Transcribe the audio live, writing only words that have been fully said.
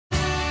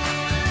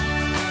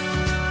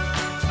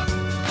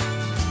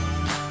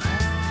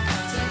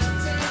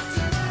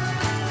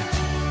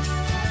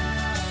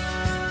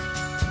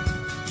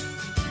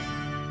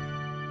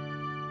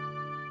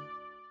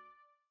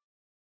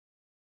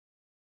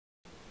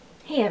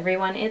Hey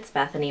everyone, it's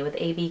Bethany with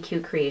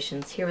ABQ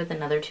Creations here with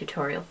another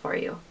tutorial for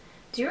you.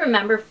 Do you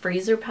remember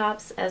freezer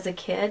pops as a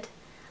kid?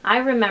 I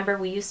remember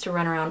we used to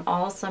run around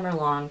all summer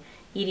long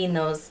eating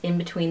those in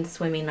between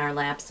swimming our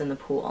laps in the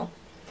pool.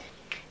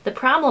 The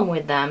problem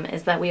with them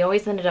is that we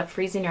always ended up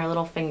freezing our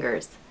little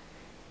fingers.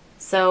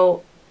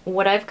 So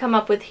what I've come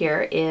up with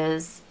here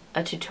is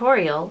a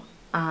tutorial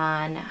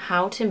on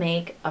how to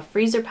make a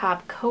freezer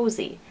pop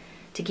cozy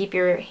to keep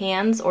your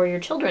hands or your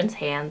children's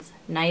hands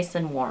nice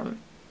and warm.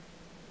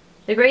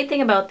 The great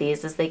thing about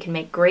these is they can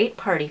make great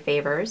party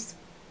favors,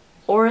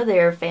 or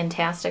they're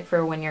fantastic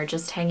for when you're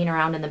just hanging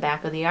around in the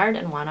back of the yard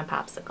and want a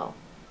popsicle.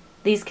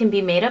 These can be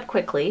made up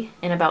quickly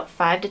in about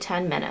 5 to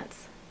 10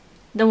 minutes.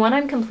 The one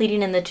I'm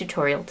completing in the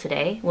tutorial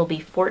today will be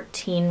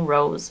 14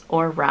 rows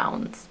or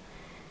rounds.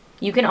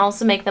 You can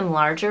also make them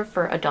larger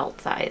for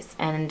adult size,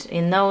 and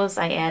in those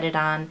I added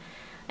on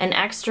an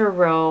extra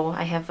row.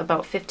 I have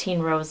about 15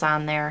 rows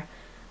on there,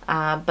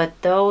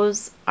 but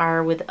those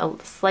are with a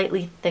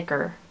slightly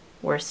thicker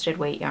worsted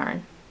weight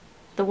yarn.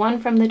 The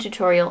one from the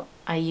tutorial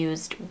I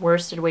used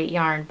worsted weight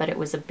yarn, but it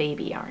was a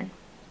baby yarn.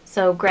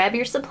 So grab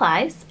your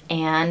supplies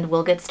and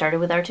we'll get started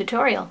with our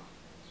tutorial.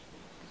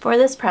 For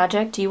this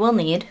project you will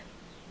need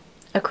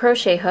a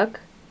crochet hook.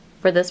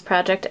 For this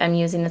project I'm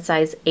using a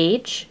size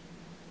H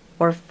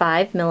or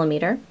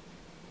 5mm.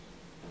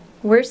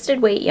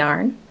 Worsted weight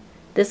yarn.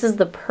 This is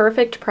the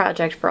perfect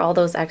project for all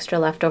those extra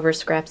leftover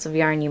scraps of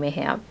yarn you may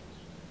have.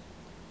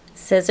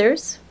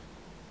 Scissors,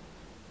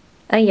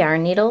 a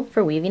yarn needle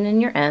for weaving in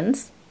your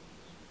ends,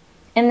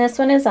 and this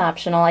one is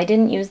optional. I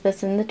didn't use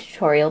this in the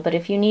tutorial, but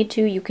if you need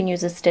to, you can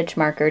use a stitch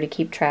marker to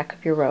keep track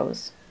of your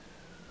rows.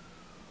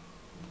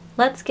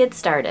 Let's get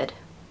started.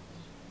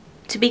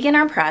 To begin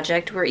our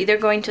project, we're either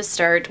going to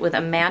start with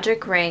a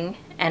magic ring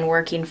and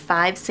working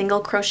 5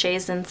 single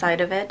crochets inside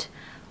of it,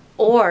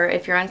 or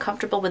if you're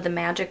uncomfortable with the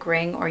magic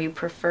ring or you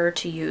prefer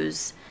to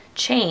use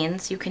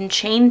chains, you can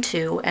chain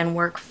 2 and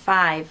work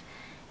 5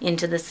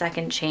 into the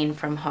second chain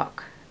from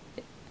hook.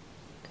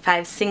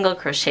 5 single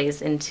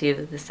crochets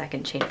into the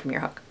second chain from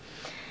your hook.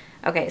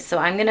 Okay, so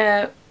I'm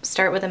gonna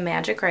start with a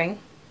magic ring.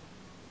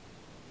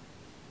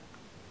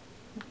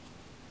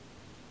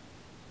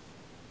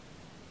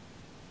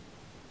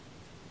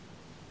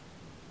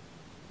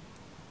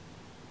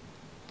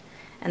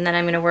 And then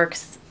I'm gonna work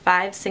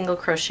 5 single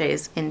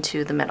crochets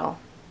into the middle.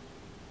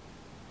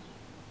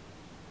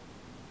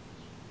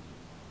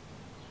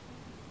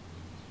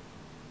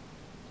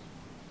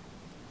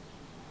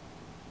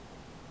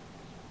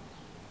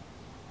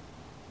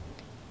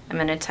 I'm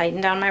going to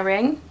tighten down my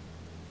ring.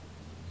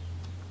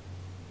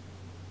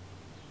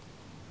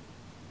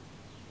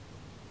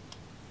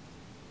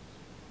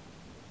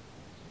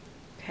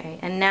 Okay,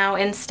 and now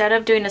instead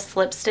of doing a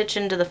slip stitch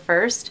into the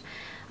first,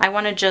 I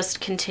want to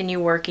just continue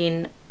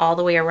working all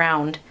the way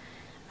around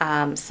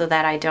so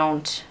that I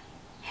don't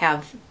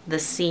have the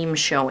seam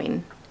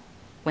showing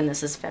when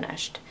this is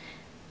finished.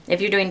 If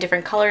you're doing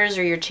different colors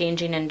or you're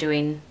changing and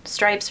doing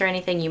stripes or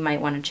anything, you might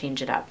want to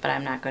change it up, but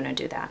I'm not going to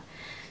do that.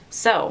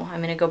 So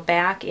I'm going to go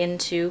back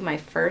into my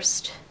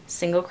first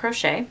single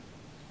crochet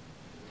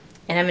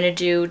and I'm going to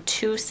do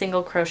 2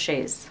 single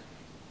crochets.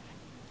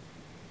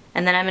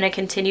 And then I'm going to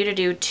continue to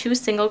do 2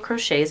 single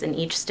crochets in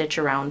each stitch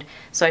around.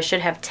 So I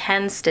should have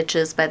 10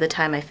 stitches by the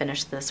time I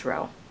finish this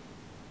row.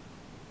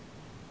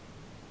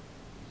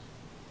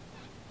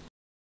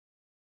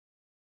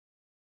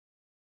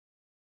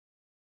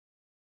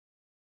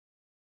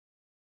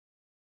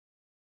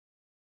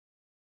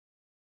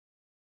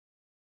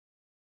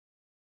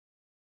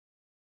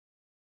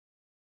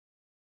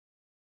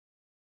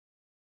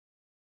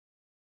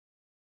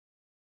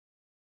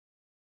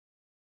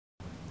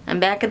 I'm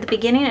back at the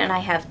beginning and I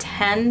have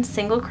 10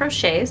 single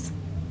crochets.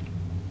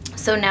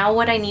 So now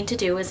what I need to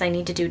do is I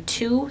need to do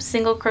 2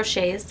 single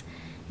crochets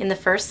in the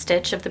first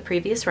stitch of the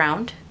previous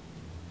round.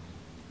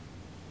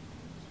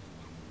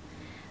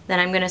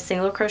 Then I'm going to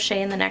single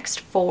crochet in the next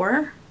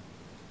 4.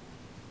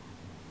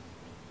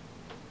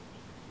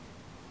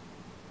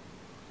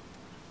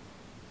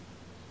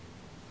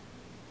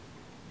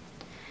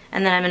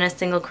 And then I'm going to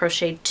single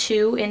crochet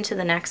 2 into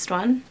the next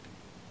one.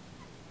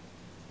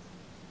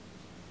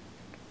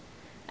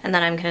 And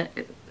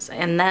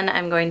then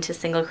I'm going to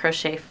single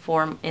crochet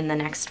 4 in the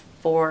next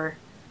 4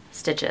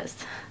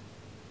 stitches.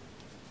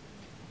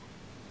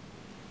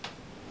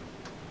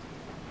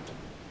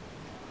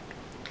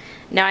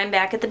 Now I'm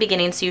back at the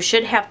beginning, so you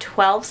should have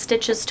 12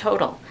 stitches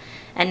total.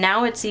 And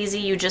now it's easy,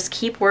 you just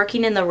keep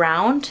working in the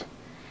round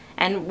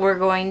and we're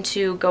going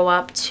to go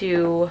up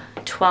to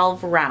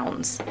 12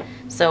 rounds.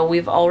 So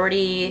we've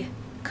already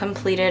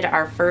completed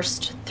our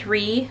first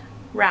 3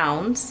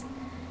 rounds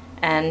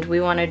and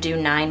we want to do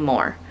 9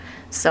 more.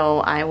 So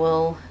I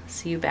will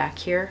see you back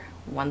here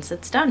once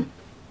it's done.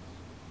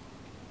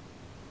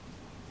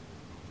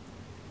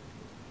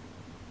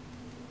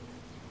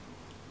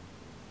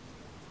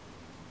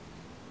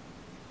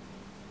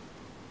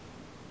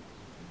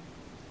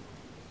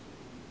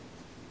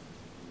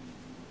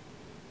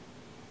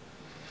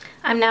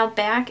 I'm now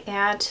back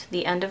at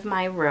the end of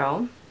my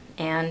row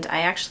and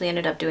I actually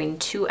ended up doing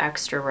 2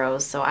 extra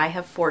rows, so I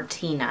have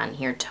 14 on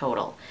here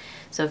total.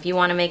 So if you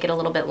want to make it a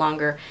little bit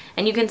longer,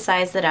 and you can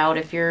size it out,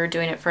 if you're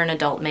doing it for an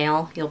adult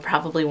male, you'll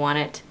probably want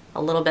it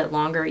a little bit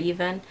longer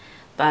even,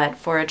 but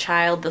for a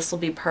child this will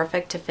be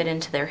perfect to fit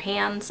into their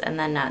hands and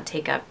then not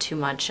take up too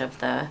much of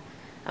the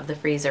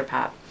freezer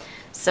pop.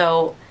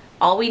 So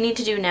all we need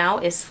to do now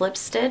is slip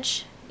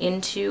stitch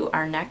into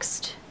our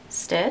next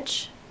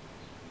stitch,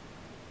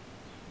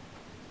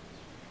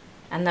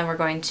 and then we're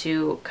going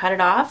to cut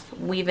it off,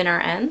 weave in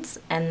our ends,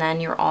 and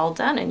then you're all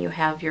done and you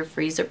have your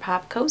freezer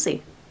pop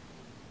cozy.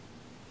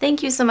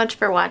 Thank you so much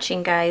for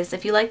watching, guys.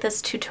 If you like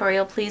this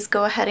tutorial, please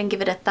go ahead and give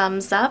it a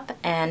thumbs up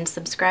and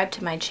subscribe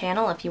to my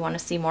channel if you want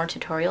to see more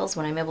tutorials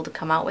when I'm able to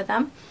come out with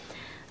them.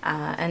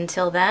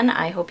 Until then,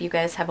 I hope you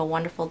guys have a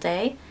wonderful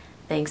day.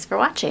 Thanks for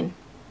watching.